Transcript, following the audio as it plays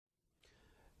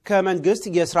ከመንግስት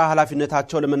የሥራ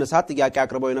ኃላፊነታቸው ለመነሳት ጥያቄ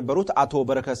አቅርበው የነበሩት አቶ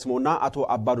በርከት ስሞና አቶ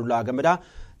አባዱላ ገመዳ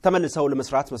ተመልስው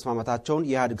ለመስርት መስማማታቸውን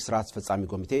የኢህአዴግ ስራ አስፈጻሚ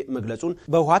ኮሚቴ መግለጹን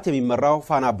በውሃት የሚመራው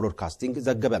ፋና ብሮድካስቲንግ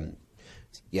ዘገበ።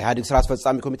 የኢህአዴግ ስራ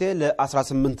አስፈጻሚ ኮሚቴ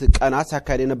ለ18 ቀናት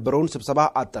ሲያካሂድ የነበረውን ስብሰባ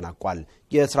አጠናቋል።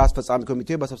 የስራ አስፈጻሚ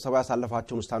ኮሚቴው በስብሰባው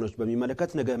ያሳለፋቸውን ውሳኔዎች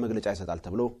በሚመለከት ነገ መግለጫ ይሰጣል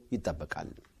ተብሎ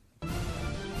ይጠበቃል።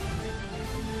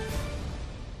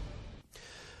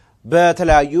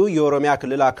 በተለያዩ የኦሮሚያ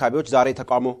ክልል አካባቢዎች ዛሬ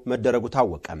ተቃውሞ መደረጉ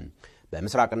ታወቀ።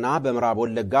 በምስራቅና በምዕራብ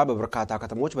ወለጋ በበርካታ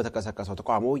ከተሞች በተቀሰቀሰው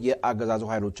ተቃውሞ የአገዛዙ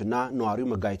ኃይሎችና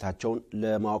ነዋሪው መጋየታቸውን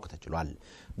ለማወቅ ተችሏል።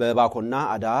 በባኮና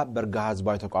አዳ በርጋ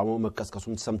ህዝባዊ ተቃውሞ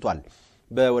መቀስቀሱም ተሰምቷል።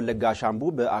 በወለጋ ሻምቡ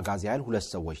በአጋዚ ኃይል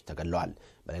 2 ሰዎች ተገለዋል።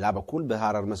 በሌላ በኩል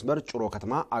በሐረር መስመር ጭሮ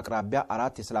ከተማ አቅራቢያ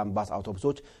 4 የሰላም ባስ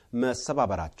አውቶቡሶች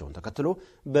መሰባበራቸውን ተከትሎ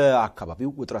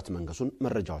በአካባቢው ውጥረት መንገሱን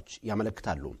መረጃዎች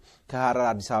ያመለክታሉ። ከሐረር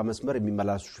አዲስ አበባ መስመር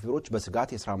የሚመላለሱ ሹፌሮች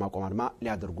በስጋት የሥራ ማቆም አድማ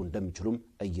ሊያደርጉ እንደሚችሉም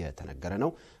እየተነገረ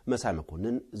ነው። መሳይ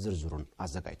መኮንን ዝርዝሩን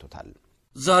አዘጋጅቶታል።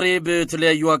 ዛሬ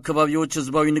በተለያዩ አካባቢዎች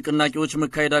ህዝባዊ ንቅናቄዎች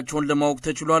መካሄዳቸውን ለማወቅ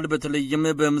ተችሏል። በተለይም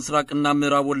በምስራቅና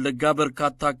ምዕራብ ወለጋ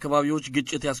በርካታ አካባቢዎች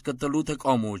ግጭት ያስከተሉ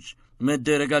ተቃውሞዎች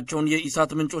መደረጋቸውን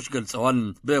የኢሳት ምንጮች ገልጸዋል።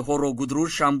 በሆሮ ጉድሩ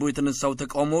ሻምቡ የተነሳው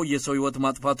ተቃውሞ የሰው ህይወት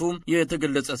ማጥፋቱ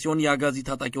የተገለጸ ሲሆን የአጋዚ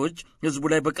ታጣቂዎች ህዝቡ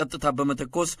ላይ በቀጥታ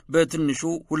በመተኮስ በትንሹ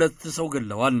 2 ሰው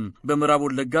ገለዋል። በምዕራብ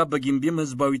ወለጋ በጊምቢም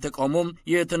ህዝባዊ ተቃውሞ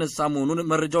የተነሳ መሆኑን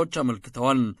መረጃዎች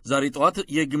አመልክተዋል። ዛሬ ጠዋት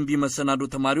የጊምቢ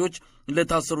መሰናዶ ተማሪዎች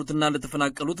ለታሰሩትና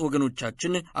ለተፈናቀሉት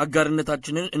ወገኖቻችን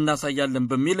አጋርነታችንን እናሳያለን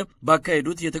በሚል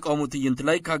ባካሄዱት የተቃውሞ ትዕይንት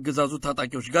ላይ ከአገዛዙ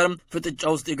ታጣቂዎች ጋር ፍጥጫ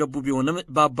ውስጥ የገቡ ቢሆንም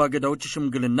በአባገዳዎች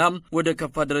ሽምግልና ወደ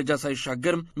ከፋ ደረጃ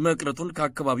ሳይሻገር መቅረቱን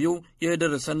ከአካባቢው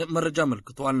የደርሰን መረጃ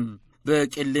አመልክቷል።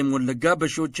 በቄሌም ወለጋ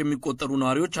በሺዎች የሚቆጠሩ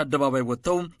ነዋሪዎች አደባባይ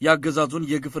ወጥተው ያገዛዙን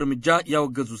የግፍ እርምጃ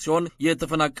ያወገዙ ሲሆን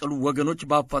የተፈናቀሉ ወገኖች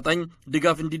በአፋጣኝ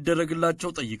ድጋፍ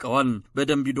እንዲደረግላቸው ጠይቀዋል።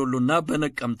 በደምቢዶሎና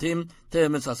በነቀምቴ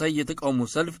ተመሳሳይ የተቃውሞ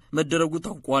ሰልፍ መደረጉ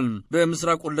ታውቋል።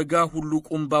 በምስራቅ ወለጋ ሁሉ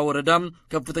ቁምባ ወረዳ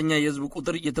ከፍተኛ የህዝብ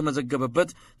ቁጥር የተመዘገበበት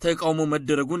ተቃውሞ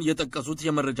መደረጉን የጠቀሱት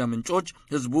የመረጃ ምንጮች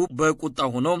ህዝቡ በቁጣ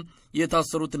ሆኖ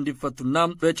የታሰሩት እንዲፈቱና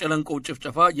በጨለንቆው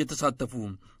ጭፍጨፋ የተሳተፉ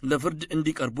ለፍርድ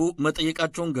እንዲቀርቡ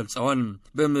መጠየቃቸውን ገልጸዋል።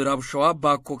 በምዕራብ ሸዋ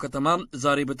ባኮ ከተማ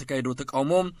ዛሬ በተካሄደው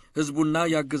ተቃውሞ ህዝቡና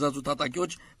ያገዛዙ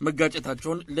ታጣቂዎች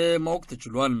መጋጨታቸውን ለማወቅ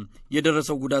ተችሏል።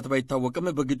 የደረሰው ጉዳት ባይታወቅም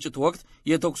በግጭቱ ወቅት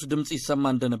የተኩስ ድምጽ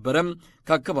ይሰማ እንደነበረ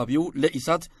ከአካባቢው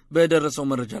ለኢሳት በደረሰው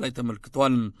መረጃ ላይ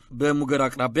ተመልክቷል። በሙገር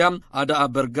አቅራቢያ አዳ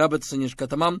በርጋ በተሰኘች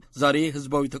ከተማ ዛሬ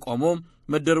ህዝባዊ ተቃውሞ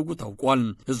መደረጉ ታውቋል።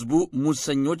 ህዝቡ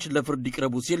ሙሰኞች ለፍርድ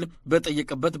ይቅረቡ ሲል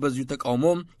በጠየቀበት በዚሁ ተቃውሞ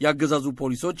ያገዛዙ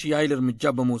ፖሊሶች የኃይል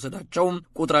እርምጃ በመውሰዳቸው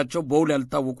ቁጥራቸው በውል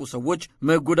ያልታወቁ ሰዎች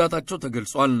መጎዳታቸው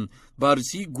ተገልጿል። በአርሲ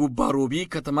ጉባሮቢ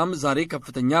ከተማም ዛሬ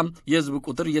ከፍተኛ የህዝብ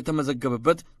ቁጥር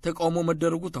የተመዘገበበት ተቃውሞ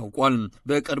መደረጉ ታውቋል።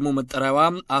 በቀድሞ መጠሪያዋ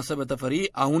አሰበ ተፈሪ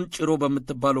አሁን ጭሮ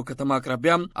በምትባለው ከተማ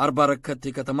አቅራቢያ በርከት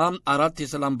ከተማ 4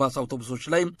 የሰላም ባስ አውቶቡሶች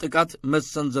ላይ ጥቃት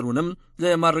መሰንዘሩንም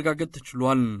ለማረጋገጥ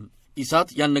ተችሏል። ኢሳት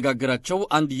ያነጋገራቸው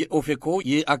አንድ የኦፌኮ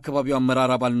የአካባቢው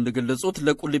አመራር አባል እንደገለጹት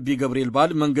ለቁልቢ ገብርኤል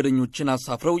በዓል መንገደኞችን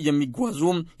አሳፍረው የሚጓዙ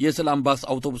የሰላም ባስ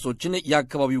አውቶቡሶችን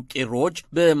የአካባቢው ቄሮዎች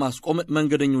በማስቆም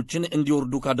መንገደኞችን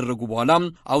እንዲወርዱ ካደረጉ በኋላ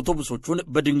አውቶቡሶቹን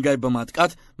በድንጋይ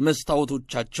በማጥቃት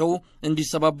መስታወቶቻቸው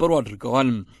እንዲሰባበሩ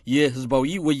አድርገዋል።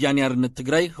 የህዝባዊ ወያኔ ሓርነት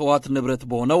ትግራይ ህወሓት ንብረት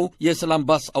በሆነው የሰላም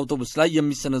ባስ አውቶቡስ ላይ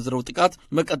የሚሰነዝረው ጥቃት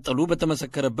መቀጠሉ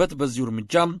በተመሰከረበት በዚሁ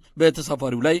እርምጃ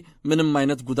በተሳፋሪው ላይ ምንም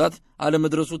አይነት ጉዳት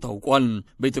አለመድረሱ ታውቋል።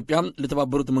 በኢትዮጵያ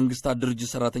ለተባበሩት መንግስታት ድርጅት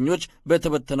ሰራተኞች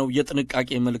በተበተነው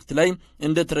የጥንቃቄ መልእክት ላይ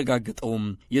እንደተረጋገጠው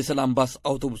የሰላም ባስ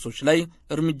አውቶቡሶች ላይ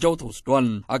እርምጃው ተወስዷል።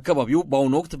 አካባቢው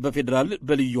በአሁኑ ወቅት በፌደራል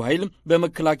በልዩ ኃይል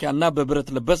በመከላከያና በብረት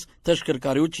ለበስ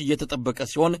ተሽከርካሪዎች እየተጠበቀ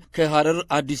ሲሆን ከሐረር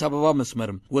አዲስ አበባ መስመር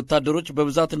ወታደሮች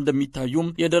በብዛት እንደሚታዩ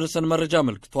የደርሰን መረጃ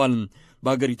አመልክቷል።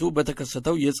 በአገሪቱ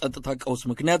በተከሰተው የጸጥታ ቀውስ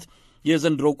ምክንያት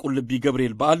የዘንድሮው ቁልቢ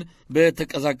ገብርኤል በዓል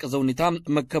በተቀዛቀዘ ሁኔታ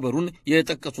መከበሩን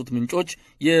የጠቀሱት ምንጮች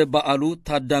የበዓሉ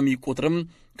ታዳሚ ቁጥርም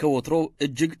ከወትሮ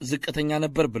እጅግ ዝቅተኛ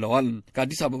ነበር ብለዋል።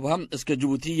 ከአዲስ አበባ እስከ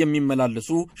ጅቡቲ የሚመላለሱ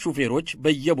ሹፌሮች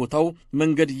በየቦታው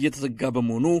መንገድ እየተዘጋ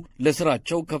በመሆኑ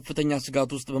ለስራቸው ከፍተኛ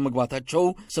ስጋት ውስጥ በመግባታቸው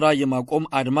ስራ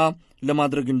የማቆም አድማ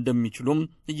ለማድረግ እንደሚችሉም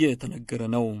እየተነገረ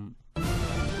ነው።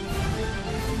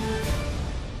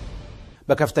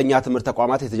 በከፍተኛ ትምህርት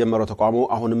ተቋማት የተጀመረው ተቃውሞ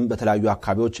አሁንም በተለያዩ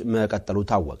አካባቢዎች መቀጠሉ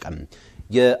ታወቀ።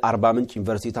 የአርባ ምንጭ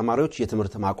ዩኒቨርሲቲ ተማሪዎች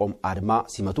የትምህርት ማቆም አድማ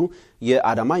ሲመቱ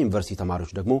የአዳማ ዩኒቨርሲቲ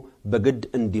ተማሪዎች ደግሞ በግድ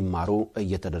እንዲማሩ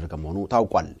እየተደረገ መሆኑ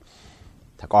ታውቋል።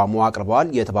 ተቃውሞ አቅርበዋል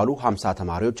የተባሉ 50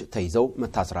 ተማሪዎች ተይዘው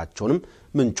መታሰራቸውንም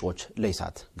ምንጮች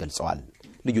ለኢሳት ገልጸዋል።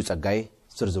 ልዩ ጸጋይ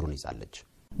ዝርዝሩን ይዛለች።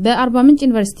 በአርባ ምንጭ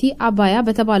ዩኒቨርሲቲ አባያ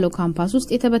በተባለው ካምፓስ ውስጥ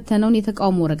የተበተነውን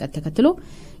የተቃውሞ ወረቀት ተከትሎ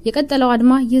የቀጠለው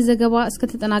አድማ የዘገባ እስከ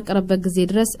ተጠናቀረበት ጊዜ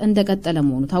ድረስ እንደቀጠለ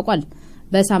መሆኑ ታውቋል።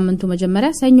 በሳምንቱ መጀመሪያ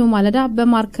ሰኞ ማለዳ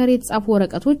በማርከር የተጻፉ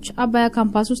ወረቀቶች አባያ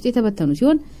ካምፓስ ውስጥ የተበተኑ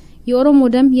ሲሆን የኦሮሞ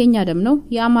ደም የኛ ደም ነው፣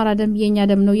 የአማራ ደም የኛ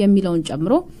ደም ነው የሚለውን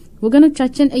ጨምሮ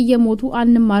ወገኖቻችን እየሞቱ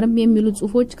አንማርም የሚሉ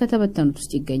ጽሁፎች ከተበተኑት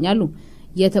ውስጥ ይገኛሉ።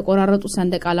 የተቆራረጡ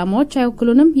ሰንደቅ ዓላማዎች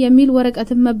አይወክሉንም የሚል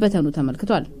ወረቀትም መበተኑ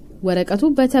ተመልክቷል። ወረቀቱ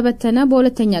በተበተነ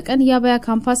በሁለተኛ ቀን የአባያ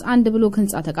ካምፓስ አንድ ብሎክ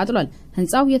ህንጻ ተቃጥሏል።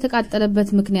 ህንጻው የተቃጠለበት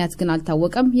ምክንያት ግን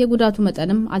አልታወቀም። የጉዳቱ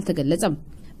መጠንም አልተገለጸም።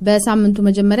 በሳምንቱ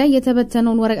መጀመሪያ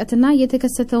የተበተነውን ወረቀትና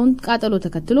የተከሰተውን ቃጠሎ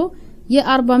ተከትሎ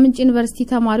የአርባ ምንጭ ዩኒቨርሲቲ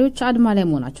ተማሪዎች አድማ ላይ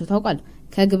መሆናቸው ታውቋል።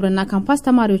 ከግብርና ካምፓስ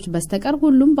ተማሪዎች በስተቀር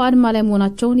ሁሉም በአድማ ላይ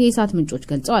መሆናቸውን የኢሳት ምንጮች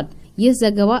ገልጸዋል። ይህ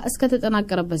ዘገባ እስከ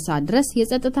ተጠናቀረበት ሰዓት ድረስ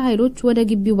የጸጥታ ኃይሎች ወደ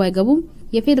ግቢው ባይገቡም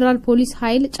የፌዴራል ፖሊስ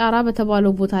ኃይል ጫራ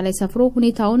በተባለው ቦታ ላይ ሰፍሮ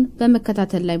ሁኔታውን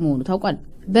በመከታተል ላይ መሆኑ ታውቋል።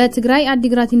 በትግራይ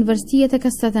አዲግራት ዩኒቨርሲቲ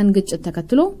የተከሰተን ግጭት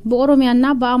ተከትሎ በኦሮሚያና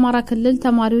በአማራ ክልል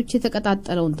ተማሪዎች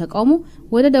የተቀጣጠለውን ተቃውሞ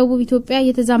ወደ ደቡብ ኢትዮጵያ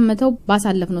የተዛመተው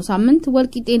ባሳለፍነው ሳምንት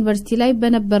ወልቂጤ ዩኒቨርሲቲ ላይ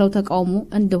በነበረው ተቃውሞ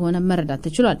እንደሆነ መረዳት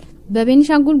ተችሏል።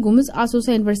 በቤኒሻንጉል ጉሙዝ አሶሳ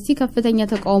ዩኒቨርሲቲ ከፍተኛ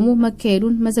ተቃውሞ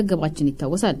መካሄዱን መዘገባችን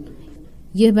ይታወሳል።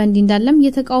 ይህ በእንዲህ እንዳለም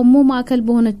የተቃውሞ ማዕከል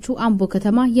በሆነችው አምቦ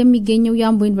ከተማ የሚገኘው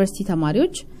የአምቦ ዩኒቨርሲቲ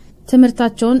ተማሪዎች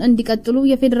ትምህርታቸውን እንዲቀጥሉ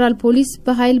የፌዴራል ፖሊስ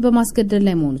በኃይል በማስገደድ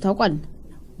ላይ መሆኑ ታውቋል።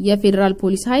 የፌዴራል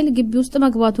ፖሊስ ኃይል ግቢ ውስጥ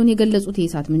መግባቱን የገለጹት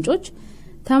የኢሳት ምንጮች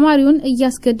ተማሪውን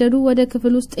እያስገደዱ ወደ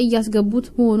ክፍል ውስጥ እያስገቡት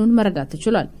መሆኑን መረዳት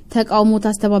ተችሏል። ተቃውሞ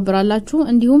ታስተባብራላችሁ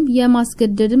እንዲሁም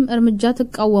የማስገደድም እርምጃ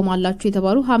ትቃወማላችሁ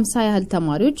የተባሉ 50 ያህል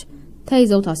ተማሪዎች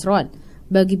ተይዘው ታስረዋል።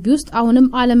 በግቢ ውስጥ አሁንም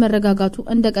አለመረጋጋቱ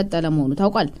እንደቀጠለ መሆኑ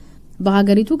ታውቋል።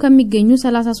 በሀገሪቱ ከሚገኙ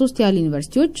 33 ያህል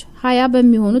ዩኒቨርሲቲዎች 20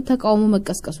 በሚሆኑት ተቃውሞ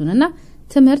መቀስቀሱንና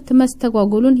ትምህርት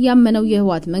መስተጓጎሉን ያመነው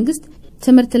የህወሓት መንግስት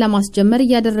ትምህርት ለማስጀመር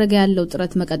እያደረገ ያለው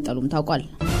ጥረት መቀጠሉም ታውቋል።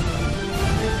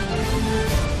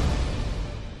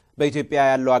 በኢትዮጵያ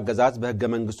ያለው አገዛዝ በህገ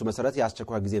መንግስቱ መሰረት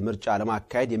የአስቸኳይ ጊዜ ምርጫ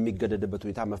ለማካሄድ የሚገደድበት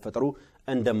ሁኔታ መፈጠሩ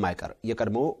እንደማይቀር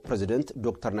የቀድሞ ፕሬዝዳንት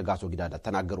ዶክተር ነጋሶ ጊዳዳ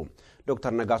ተናገሩ።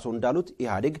 ዶክተር ነጋሶ እንዳሉት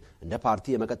ኢህአዴግ እንደ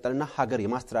ፓርቲ የመቀጠልና ሀገር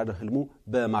የማስተዳደር ህልሙ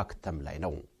በማክተም ላይ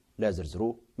ነው። ለዝርዝሩ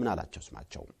ምን አላቸው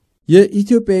ስማቸው።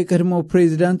 የኢትዮጵያ የቀድሞ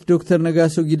ፕሬዝዳንት ዶክተር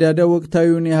ነጋሶ ጊዳዳ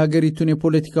ወቅታዊውን የሀገሪቱን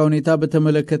የፖለቲካ ሁኔታ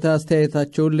በተመለከተ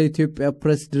አስተያየታቸውን ለኢትዮጵያ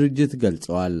ፕሬስ ድርጅት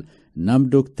ገልጸዋል። እናም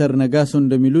ዶክተር ነጋሶ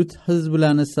እንደሚሉት ህዝብ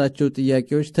ላነሳቸው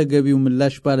ጥያቄዎች ተገቢው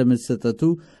ምላሽ ባለመሰጠቱ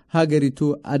ሀገሪቱ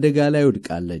አደጋ ላይ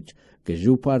ወድቃለች።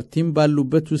 ገዢው ፓርቲም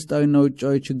ባሉበት ውስጣዊና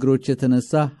ውጫዊ ችግሮች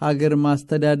የተነሳ ሀገር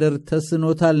ማስተዳደር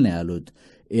ተስኖታል ነው ያሉት።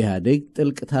 ኢህአዴግ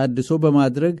ጥልቅ ተሃድሶ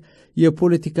በማድረግ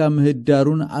የፖለቲካ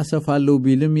ምህዳሩን አሰፋለው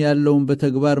ቢልም ያለውን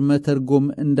በተግባር መተርጎም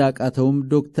እንዳቃተውም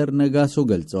ዶክተር ነጋሶ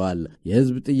ገልጸዋል።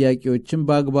 የህዝብ ጥያቄዎችን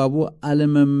በአግባቡ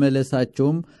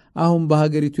አለመመለሳቸውም አሁን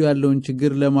በሀገሪቱ ያለውን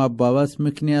ችግር ለማባባስ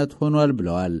ምክንያት ሆኗል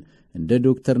ብለዋል። እንደ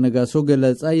ዶክተር ነጋሶ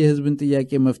ገለጻ የህዝብን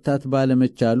ጥያቄ መፍታት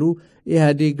ባለመቻሉ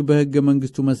ኢህአዴግ በህገ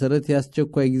መንግስቱ መሰረት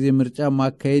የአስቸኳይ ጊዜ ምርጫ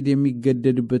ማካሄድ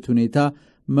የሚገደድበት ሁኔታ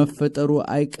መፈጠሩ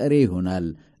አይቀሬ ይሆናል።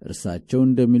 እርሳቸው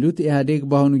እንደሚሉት ኢህአዴግ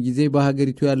በአሁኑ ጊዜ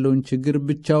በሀገሪቱ ያለውን ችግር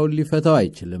ብቻውን ሊፈታው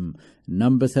አይችልም።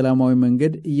 እናም በሰላማዊ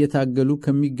መንገድ እየታገሉ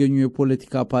ከሚገኙ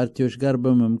የፖለቲካ ፓርቲዎች ጋር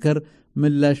በመምከር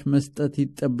ምላሽ መስጠት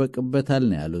ይጠበቅበታል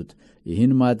ነው ያሉት።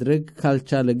 ይህን ማድረግ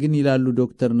ካልቻለ ግን ይላሉ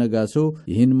ዶክተር ነጋሶ፣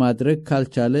 ይህን ማድረግ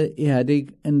ካልቻለ ኢህአዴግ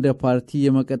እንደ ፓርቲ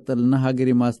የመቀጠልና ሀገር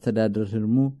የማስተዳደር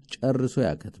ህልሙ ጨርሶ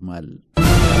ያከትማል።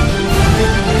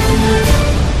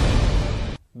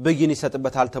 ብይን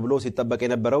ይሰጥበታል ተብሎ ሲጠበቅ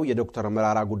የነበረው የዶክተር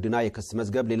መራራ ጉዲና የክስ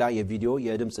መዝገብ ሌላ የቪዲዮ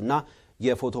የድምጽና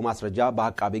የፎቶ ማስረጃ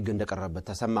በአቃቤ ሕግ እንደቀረበበት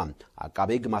ተሰማ። አቃቤ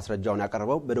ሕግ ማስረጃውን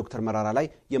ያቀረበው በዶክተር መራራ ላይ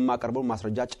የማቀርበው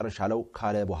ማስረጃ ጨርሻለው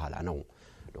ካለ በኋላ ነው።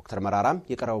 ዶክተር መራራም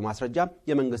የቀረበው ማስረጃ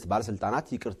የመንግስት ባለስልጣናት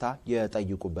ይቅርታ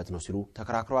የጠይቁበት ነው ሲሉ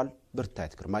ተከራክረዋል።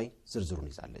 ብርታይት ግርማይ ዝርዝሩን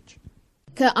ይዛለች።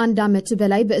 ከአንድ ዓመት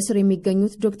በላይ በእስር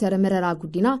የሚገኙት ዶክተር መራራ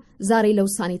ጉዲና ዛሬ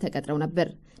ለውሳኔ ተቀጥረው ነበር።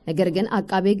 ነገር ግን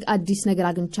አቃቤ ሕግ አዲስ ነገር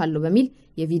አግኝቻለሁ በሚል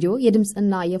የቪዲዮ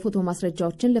የድምጽና የፎቶ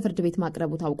ማስረጃዎችን ለፍርድ ቤት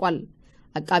ማቅረቡ ታውቋል።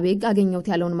 አቃቤ ሕግ አገኘሁት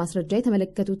ያለውን ማስረጃ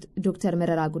የተመለከቱት ዶክተር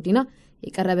መራራ ጉዲና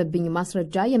የቀረበብኝ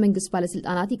ማስረጃ የመንግስት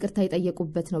ባለስልጣናት ይቅርታ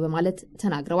የጠየቁበት ነው በማለት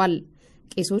ተናግረዋል።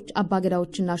 ቄሶች፣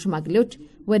 አባገዳዎችና ሽማግሌዎች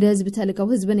ወደ ህዝብ ተልከው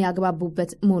ህዝብን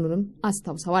ያግባቡበት መሆኑንም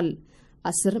አስታውሰዋል።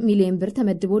 10 ሚሊዮን ብር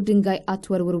ተመድቦ ድንጋይ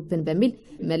አትወርውሩብን በሚል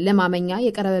መለማመኛ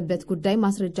የቀረበበት ጉዳይ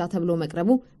ማስረጃ ተብሎ መቅረቡ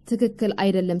ትክክል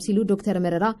አይደለም ሲሉ ዶክተር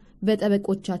መራራ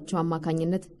በጠበቆቻቸው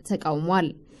አማካኝነት ተቃውመዋል።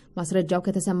 ማስረጃው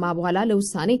ከተሰማ በኋላ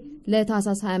ለውሳኔ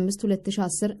ለታህሳስ 25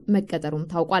 2010 መቀጠሩም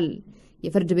ታውቋል።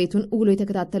 የፍርድ ቤቱን ውሎ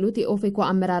የተከታተሉት የኦፌኮ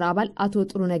አመራር አባል አቶ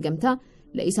ጥሩነ ገምታ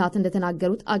ለኢሳት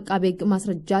እንደተናገሩት አቃቤ ሕግ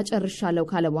ማስረጃ ጨርሻለሁ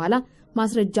ካለ በኋላ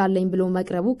ማስረጃ አለኝ ብሎ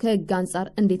መቅረቡ ከህግ አንጻር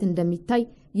እንዴት እንደሚታይ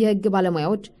የህግ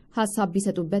ባለሙያዎች ሐሳብ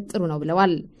ቢሰጡበት ጥሩ ነው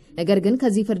ብለዋል። ነገር ግን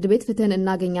ከዚህ ፍርድ ቤት ፍትህን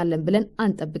እናገኛለን ብለን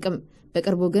አንጠብቅም፣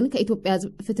 በቅርቡ ግን ከኢትዮጵያ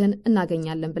ህዝብ ፍትህን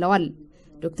እናገኛለን ብለዋል።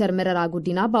 ዶክተር መረራ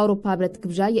ጉዲና በአውሮፓ ህብረት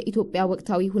ግብዣ የኢትዮጵያ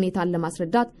ወቅታዊ ሁኔታን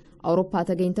ለማስረዳት አውሮፓ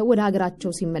ተገኝተው ወደ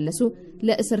ሀገራቸው ሲመለሱ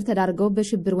ለእስር ተዳርገው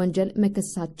በሽብር ወንጀል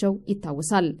መከሰሳቸው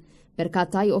ይታወሳል።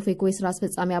 በርካታ የኦፌኮ የሥራ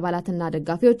አስፈጻሚ አባላትና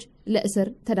ደጋፊዎች ለእስር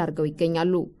ተዳርገው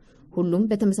ይገኛሉ። ሁሉም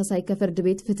በተመሳሳይ ከፍርድ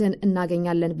ቤት ፍትህን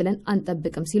እናገኛለን ብለን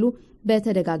አንጠብቅም ሲሉ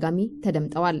በተደጋጋሚ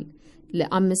ተደምጠዋል።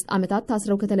 ለ5 ዓመታት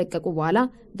ታስረው ከተለቀቁ በኋላ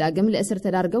ዳግም ለእስር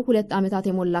ተዳርገው 2 ዓመታት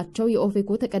የሞላቸው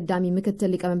የኦፌኮ ተቀዳሚ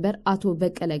ምክትል ሊቀመንበር አቶ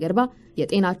በቀለ ገርባ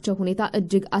የጤናቸው ሁኔታ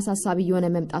እጅግ አሳሳቢ የሆነ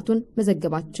መምጣቱን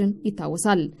መዘገባችን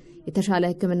ይታወሳል። የተሻለ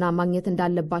ሕክምና ማግኘት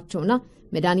እንዳለባቸውና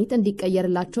መድኃኒት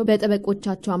እንዲቀየርላቸው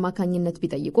በጠበቆቻቸው አማካኝነት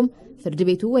ቢጠይቁም ፍርድ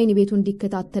ቤቱ ወህኒ ቤቱ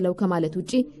እንዲከታተለው ከማለት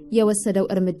ውጪ የወሰደው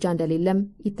እርምጃ እንደሌለም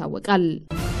ይታወቃል።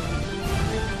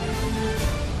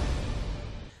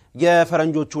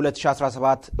 የፈረንጆቹ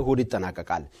 2017 እሁድ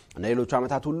ይጠናቀቃል። እና ሌሎች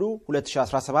ዓመታት ሁሉ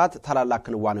 2017 ታላላቅ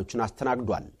ክንዋኔዎችን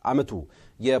አስተናግዷል። ዓመቱ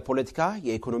የፖለቲካ፣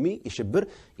 የኢኮኖሚ፣ የሽብር፣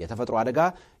 የተፈጥሮ አደጋ፣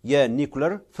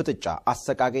 የኒኩለር ፍጥጫ፣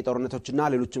 አሰቃቂ ጦርነቶችና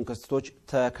ሌሎችም ክስተቶች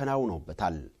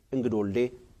ተከናውነውበታል። እንግዶ ወልዴ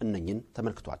እነኝን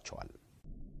ተመልክቷቸዋል።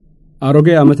 አሮጌ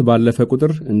ዓመት ባለፈ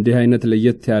ቁጥር እንዲህ አይነት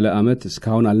ለየት ያለ ዓመት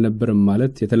እስካሁን አልነበረም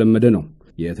ማለት የተለመደ ነው።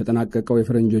 የተጠናቀቀው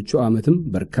የፈረንጆቹ ዓመትም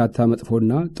በርካታ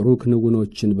መጥፎና ጥሩ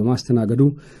ክንውኖችን በማስተናገዱ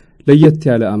ለየት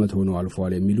ያለ ዓመት ሆኖ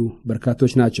አልፏል የሚሉ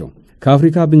በርካቶች ናቸው።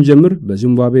 ከአፍሪካ ብንጀምር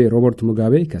በዚምባብዌ ሮበርት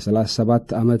ሙጋቤ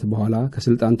ከ37 ዓመት በኋላ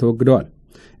ከስልጣን ተወግደዋል።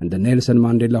 እንደ ኔልሰን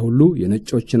ማንዴላ ሁሉ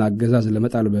የነጮችን አገዛዝ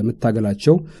ለመጣል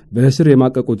በመታገላቸው በእስር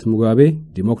የማቀቁት ሙጋቤ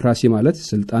ዲሞክራሲ ማለት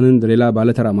ስልጣንን ለሌላ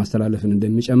ባለተራ ማስተላለፍን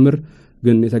እንደሚጨምር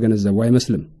ግን የተገነዘቡ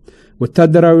አይመስልም።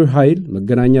 ወታደራዊ ኃይል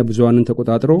መገናኛ ብዙሃንን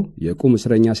ተቆጣጥሮ የቁም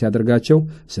እስረኛ ሲያደርጋቸው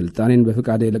ስልጣኔን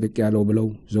በፍቃዴ ለቅቅ ያለው ብለው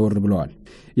ዘወር ብለዋል።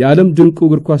 የዓለም ድንቁ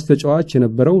እግር ኳስ ተጫዋች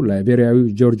የነበረው ላይቤሪያዊው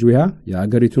ጆርጅ ዊሃ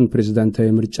የአገሪቱን ፕሬዝዳንታዊ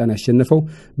ምርጫን ያሸነፈው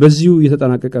በዚሁ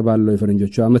እየተጠናቀቀ ባለው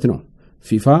የፈረንጆቹ ዓመት ነው።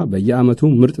 ፊፋ በየዓመቱ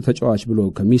ምርጥ ተጫዋች ብሎ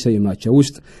ከሚሰይማቸው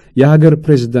ውስጥ የሀገር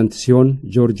ፕሬዝዳንት ሲሆን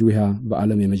ጆርጅ ዊሃ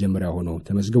በዓለም የመጀመሪያ ሆኖ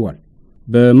ተመዝግቧል።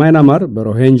 በማይናማር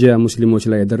በሮሂንጂያ ሙስሊሞች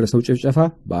ላይ የደረሰው ጭፍጨፋ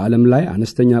በዓለም ላይ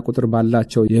አነስተኛ ቁጥር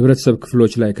ባላቸው የህብረተሰብ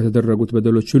ክፍሎች ላይ ከተደረጉት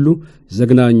በደሎች ሁሉ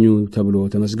ዘግናኙ ተብሎ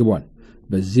ተመዝግቧል።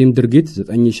 በዚህም ድርጊት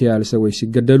 9000 ያህል ሰዎች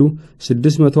ሲገደሉ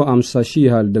 650,000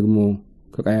 ያህል ደግሞ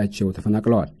ከቀያቸው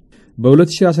ተፈናቅለዋል።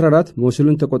 በ2014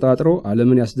 ሞሱልን ተቆጣጥሮ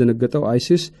ዓለምን ያስደነገጠው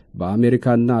አይሲስ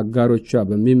በአሜሪካና አጋሮቿ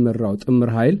በሚመራው ጥምር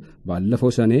ኃይል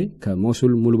ባለፈው ሰኔ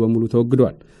ከሞሱል ሙሉ በሙሉ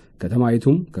ተወግዷል።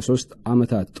 ከተማይቱም ከ3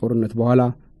 ዓመታት ጦርነት በኋላ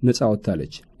ነፃ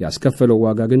ወጥታለች። ያስከፈለው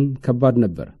ዋጋ ግን ከባድ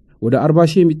ነበር። ወደ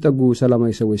 40,000 የሚጠጉ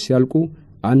ሰላማዊ ሰዎች ሲያልቁ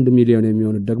 1 ሚሊዮን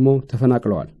የሚሆኑት ደግሞ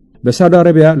ተፈናቅለዋል። በሳውዲ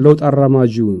አረቢያ ለውጥ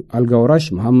አራማጁ አልጋወራሽ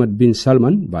መሐመድ ቢን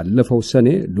ሳልማን ባለፈው ሰኔ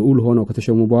ልዑል ሆነው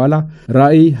ከተሾሙ በኋላ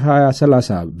ራዕይ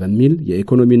 2030 በሚል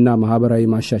የኢኮኖሚና ማህበራዊ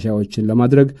ማሻሻያዎችን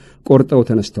ለማድረግ ቆርጠው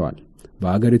ተነስተዋል።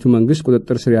 በአገሪቱ መንግስት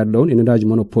ቁጥጥር ስር ያለውን የነዳጅ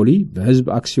ሞኖፖሊ በህዝብ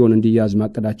አክሲዮን እንዲያዝ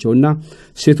ማቀዳቸውና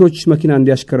ሴቶች መኪና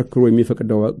እንዲያሽከረክሩ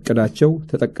የሚፈቅደው እቅዳቸው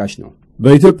ተጠቃሽ ነው።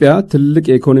 በኢትዮጵያ ትልቅ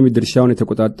የኢኮኖሚ ድርሻውን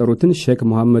የተቆጣጠሩትን ሼክ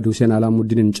መሐመድ ሁሴን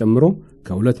አላሙዲንን ጨምሮ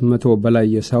ከ200 በላይ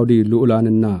የሳውዲ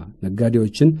ልዑላንና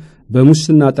ነጋዴዎችን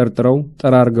በሙስና ጠርጥረው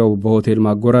ጠራርገው በሆቴል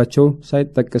ማጎራቸው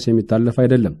ሳይጠቀስ የሚታለፍ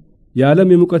አይደለም።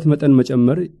 የዓለም የሙቀት መጠን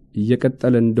መጨመር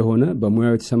እየቀጠለ እንደሆነ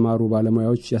በሙያው የተሰማሩ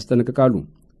ባለሙያዎች ያስጠነቅቃሉ።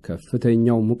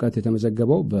 ከፍተኛው ሙቀት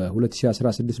የተመዘገበው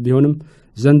በ2016 ቢሆንም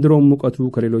ዘንድሮም ሙቀቱ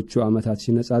ከሌሎቹ ዓመታት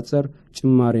ሲነጻጸር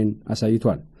ጭማሬን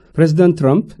አሳይቷል። ፕሬዝዳንት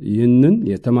ትራምፕ ይህንን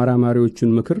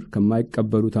የተመራማሪዎቹን ምክር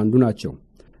ከማይቀበሉት አንዱ ናቸው።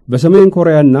 በሰሜን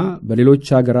ኮሪያና በሌሎች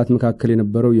ሀገራት መካከል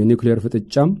የነበረው የኒውክሌር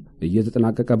ፍጥጫም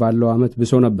እየተጠናቀቀ ባለው ዓመት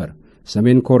ብሶ ነበር።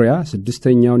 ሰሜን ኮሪያ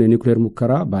 6ኛውን የኒውክሌር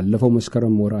ሙከራ ባለፈው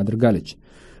መስከረም ወር አድርጋለች።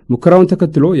 ሙከራውን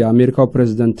ተከትሎ የአሜሪካው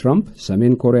ፕሬዝዳንት ትራምፕ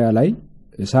ሰሜን ኮሪያ ላይ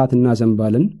እሳት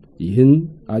እናዘንባለን፣ ይህን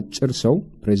አጭር ሰው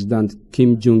ፕሬዝዳንት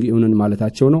ኪም ጆንግ ኡንን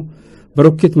ማለታቸው ነው፣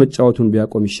 በሮኬት መጫወቱን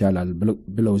ቢያቆም ይሻላል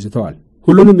ብለው ዝተዋል።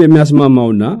 ሁሉንም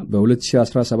የሚያስማማውና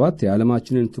በ2017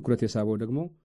 የዓለማችንን ትኩረት የሳበው ደግሞ